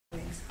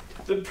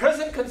The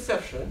present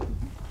conception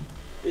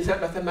is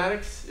that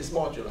mathematics is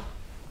modular.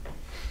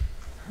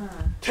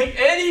 Take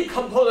any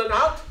component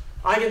out,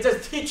 I can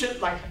just teach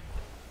it like,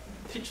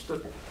 it teaches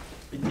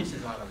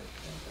out of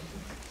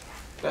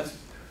it.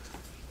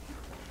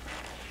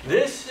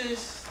 This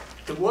is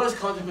the worst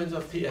consequence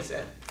of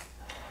TSN.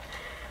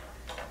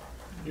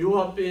 You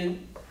have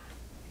been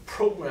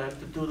programmed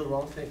to do the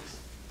wrong things.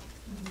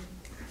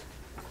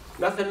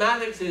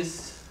 Mathematics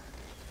is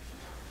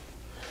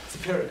a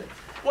pyramid.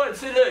 Well,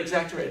 it's a little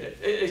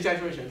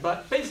exaggeration,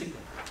 but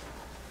basically,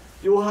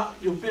 you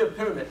build a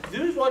pyramid.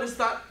 Do you want to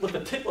start with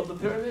the tip of the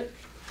pyramid?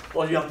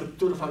 Or you have to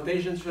do the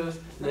foundations first,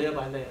 layer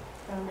by layer?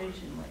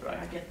 Foundation, right.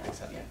 I get that.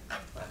 Exactly. Yeah.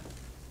 Right.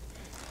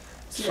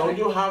 So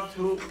you have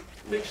to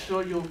make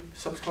sure you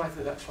subscribe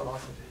to that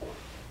philosophy.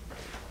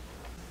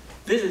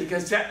 This is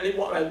exactly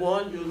what I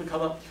want you to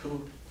come up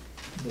to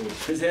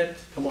present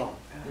tomorrow.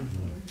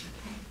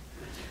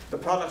 The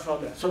product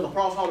formula. So the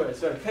product formula is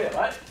very clear,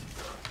 right?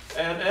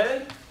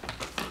 Mn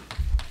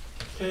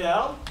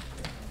KL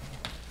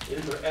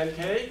into NK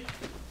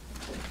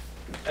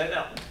and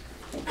L.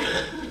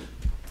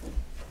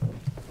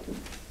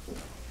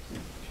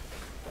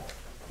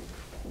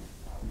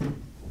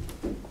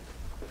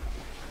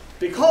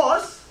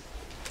 Because,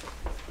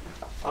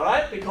 all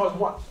right, because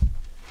what?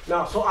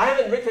 Now, so I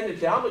haven't written it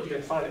down, but you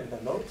can find it in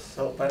the notes.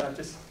 So, but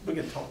we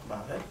can talk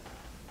about it.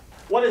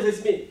 What does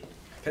this mean?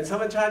 Can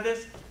someone try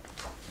this?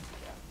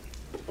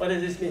 What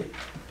does this mean?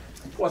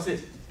 What's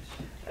this?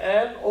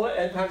 M over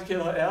N times K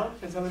over L.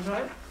 Can someone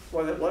try it?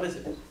 What is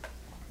it?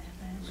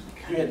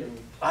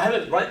 I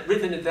haven't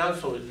written it down,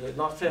 so it's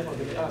not fair for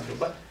me to ask you.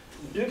 But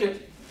you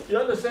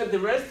understand the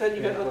rest, then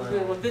you can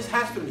understand what this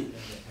has to mean.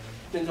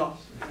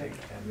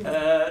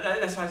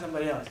 Let's try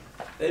somebody else.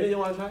 Amy, you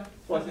want to try?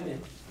 What's it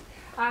mean?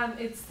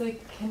 It's the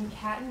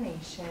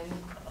concatenation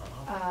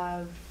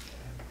of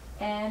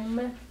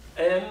M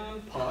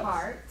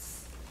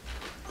parts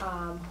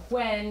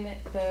when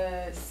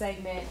the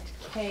segment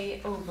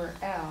K over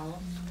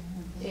L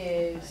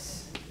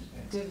is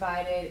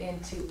divided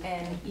into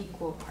N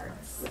equal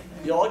parts.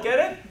 You all get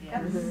it?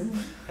 Yep.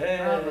 Hey,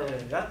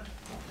 yeah.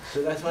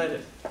 So that's what it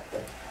is.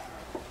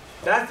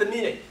 That's the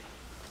meaning.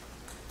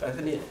 That's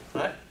the meaning,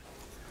 right?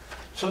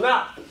 So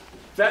now,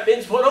 that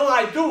means what do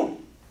I do?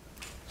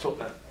 So,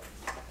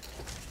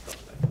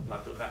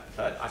 not do that.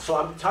 Right? So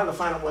I'm trying to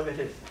find out what it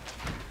is.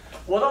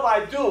 What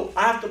do?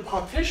 I have to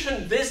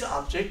partition this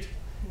object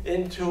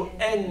into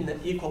N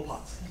equal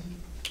parts.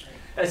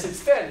 As it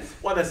stands,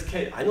 what is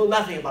K? I know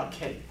nothing about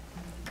K.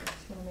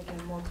 So we'll make a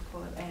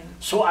multiple of N.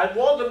 So I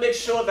want to make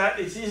sure that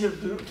it's easier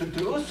to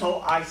do,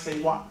 so I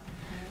say what?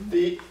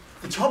 The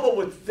trouble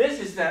with this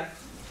is that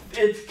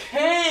it's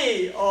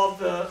K of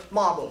the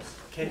marbles.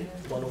 K,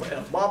 1 over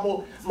L.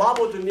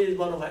 Marble to me is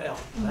 1 over L,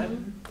 right?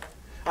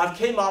 I have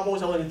K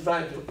marbles, I want to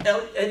divide into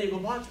L, N equal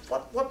parts.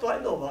 What do I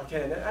know about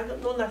K? I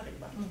don't know nothing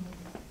about it.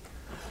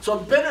 So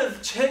I'm better to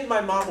change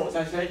my marbles.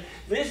 I say,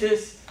 this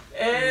is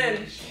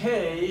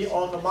NK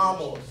of the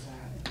marbles.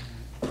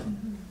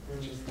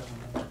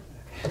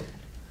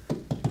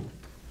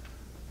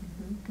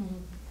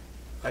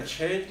 I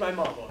change my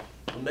marble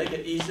to make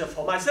it easier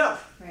for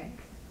myself. Right.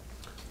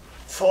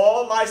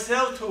 For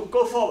myself to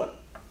go forward.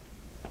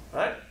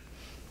 Right?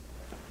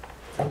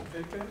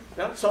 Okay.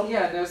 Yeah, so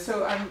yeah, no,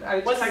 so I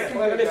one second,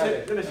 let me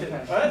see.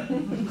 Right?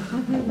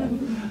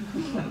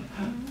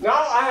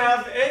 Now I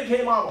have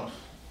NK marbles.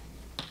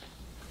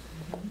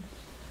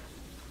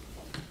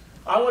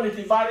 I want to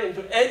divide it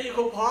into N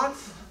equal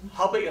parts.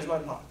 How big is my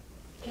part?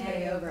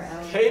 K over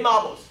L. K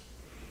marbles.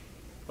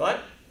 Right?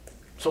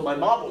 So my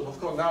marbles, of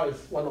course, now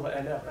is 1 over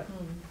NL, right?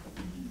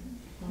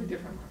 They're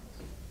different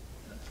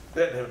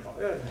marbles.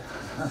 They're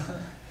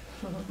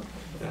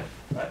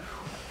right?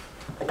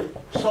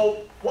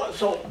 So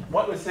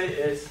what we say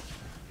is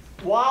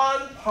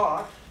one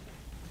part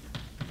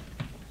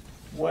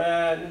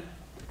when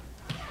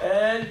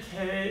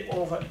NK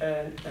over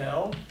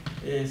NL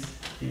is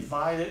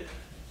divided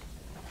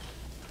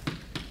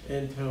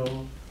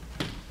into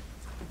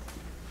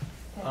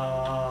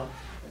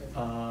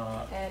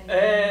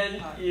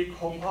N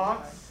equal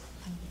parts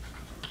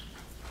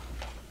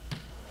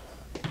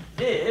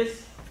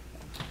is,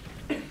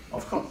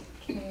 of course,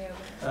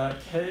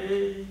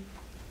 K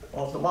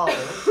of the marble,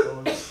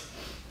 so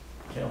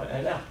K over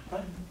NL,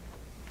 right?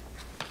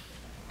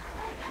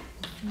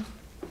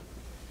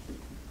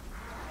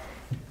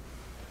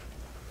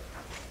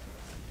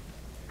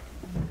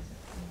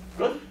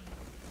 Good?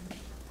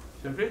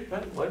 You agree?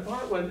 Right? One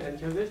part, one and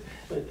this,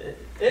 but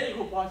N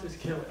equal parts is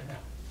K over NL.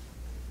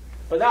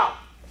 But now,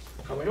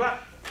 coming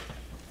back.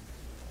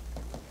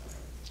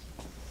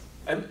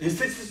 And is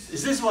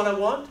this what I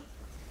want?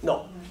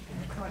 No.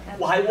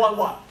 Well, I want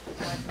what?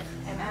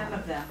 M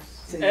of them.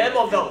 M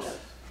of those,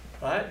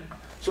 right?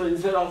 So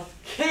instead of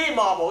K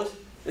marbles,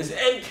 it's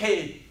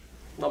NK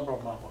number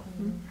of marbles.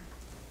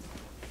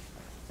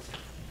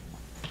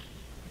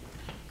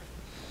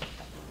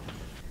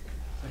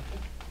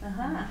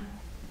 I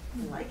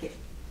like it.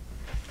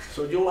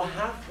 So you will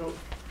have to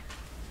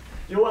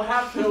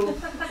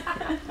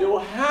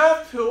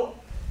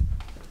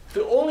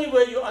The only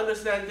way you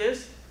understand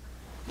this,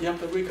 you have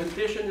to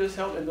recondition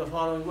yourself in the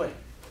following way.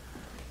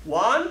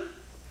 One,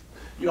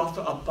 you have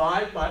to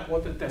abide by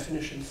what the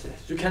definition says.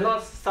 You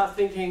cannot start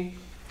thinking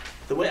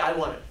the way I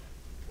want it.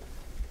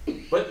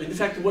 But in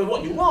fact, the way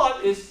what you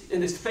want is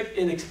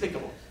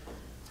inexplicable.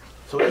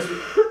 So you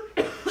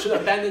should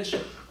abandon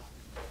ship.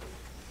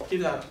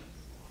 Give that up.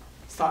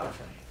 Start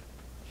afresh.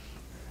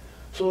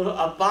 So to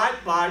abide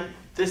by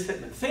this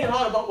statement. Think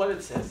hard about what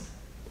it says.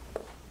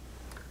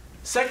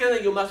 Second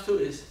thing you must do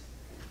is,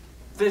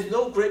 there's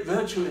no great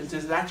virtue in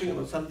just latching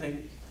on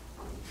something,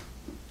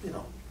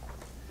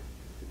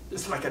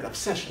 it's like an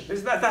obsession.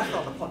 That's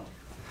not the point.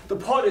 The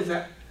point is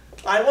that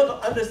I want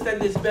to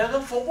understand this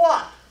better for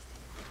what?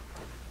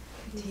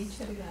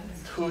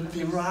 To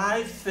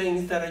derive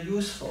things that are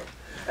useful.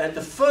 And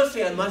the first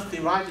thing I must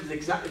derive is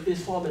exactly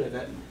this formula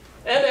that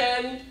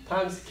Mn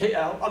times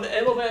KL,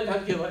 M over N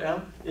times K over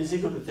L is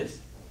equal to this.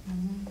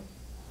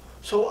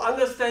 So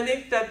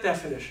understanding that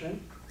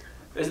definition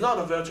is not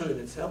a virtue in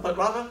itself, but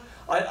rather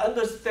I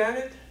understand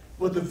it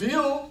with the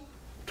view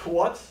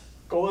towards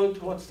going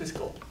towards this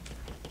goal.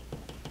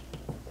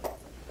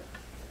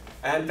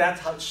 And that's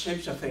how it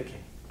shapes your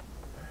thinking.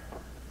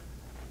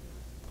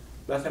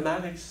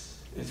 Mathematics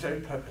is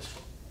very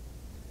purposeful.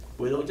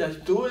 We don't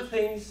just do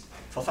things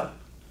for fun.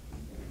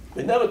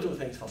 We never do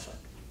things for fun.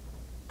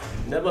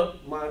 Never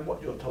mind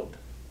what you're told.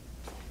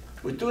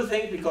 We do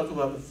things because we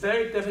have a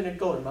very definite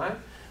goal in mind.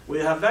 We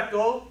have that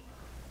goal,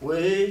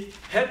 we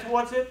head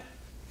towards it,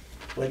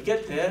 we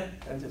get there,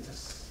 and it's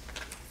just,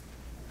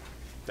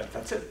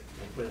 that's it.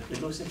 We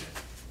lose interest.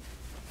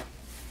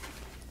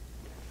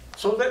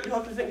 So that you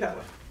have to think that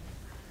way.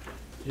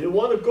 You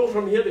want to go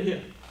from here to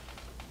here.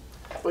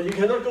 But you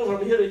cannot go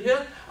from here to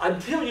here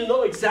until you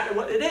know exactly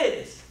what it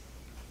is.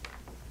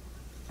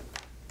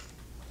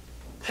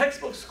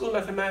 Textbook school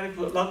mathematics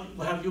will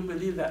have you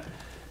believe that,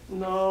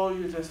 no,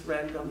 you just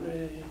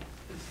randomly,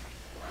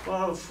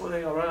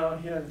 fooling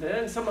around here and there,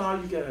 and somehow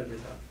you get a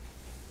result.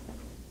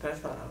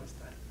 That's not how it's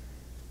done.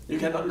 You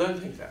cannot learn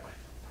things that way,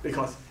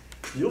 because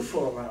you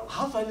fool around.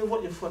 How do I know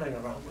what you're fooling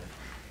around with?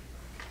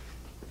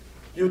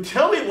 You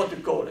tell me what the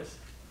goal is.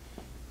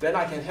 Then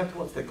I can head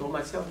towards the goal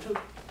myself too.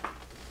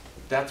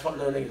 That's what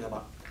learning is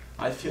about.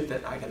 I feel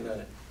that I can learn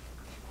it.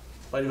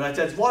 But if I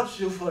just watch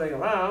you fooling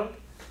around,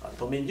 I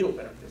don't mean you,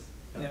 but I'm just,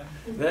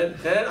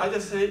 then I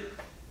just say,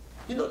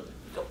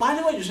 by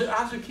the way, you should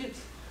ask your kids.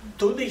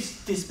 Don't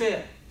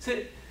despair.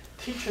 Say,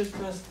 teachers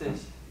does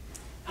this.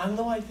 I have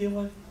no idea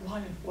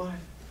why.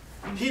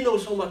 He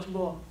knows so much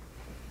more.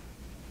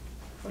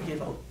 Forgive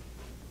him.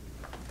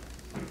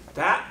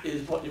 That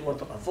is what you want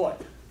to avoid.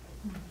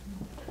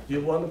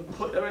 You want to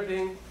put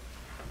everything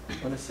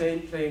on the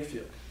same playing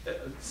field.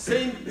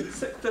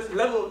 Just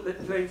level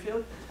playing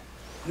field.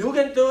 You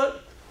can do it,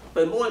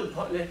 but more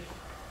importantly,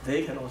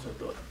 they can also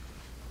do it.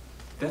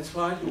 That's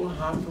why you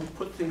have to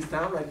put things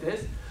down like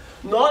this.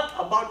 Not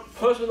about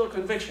personal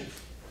convictions.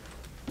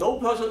 No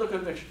personal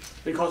convictions.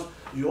 Because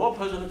your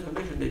personal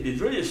conviction may be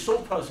really so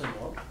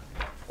personal,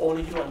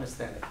 only you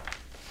understand it.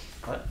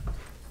 Right?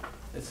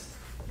 It's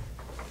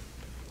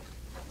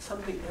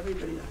something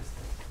everybody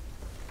understands.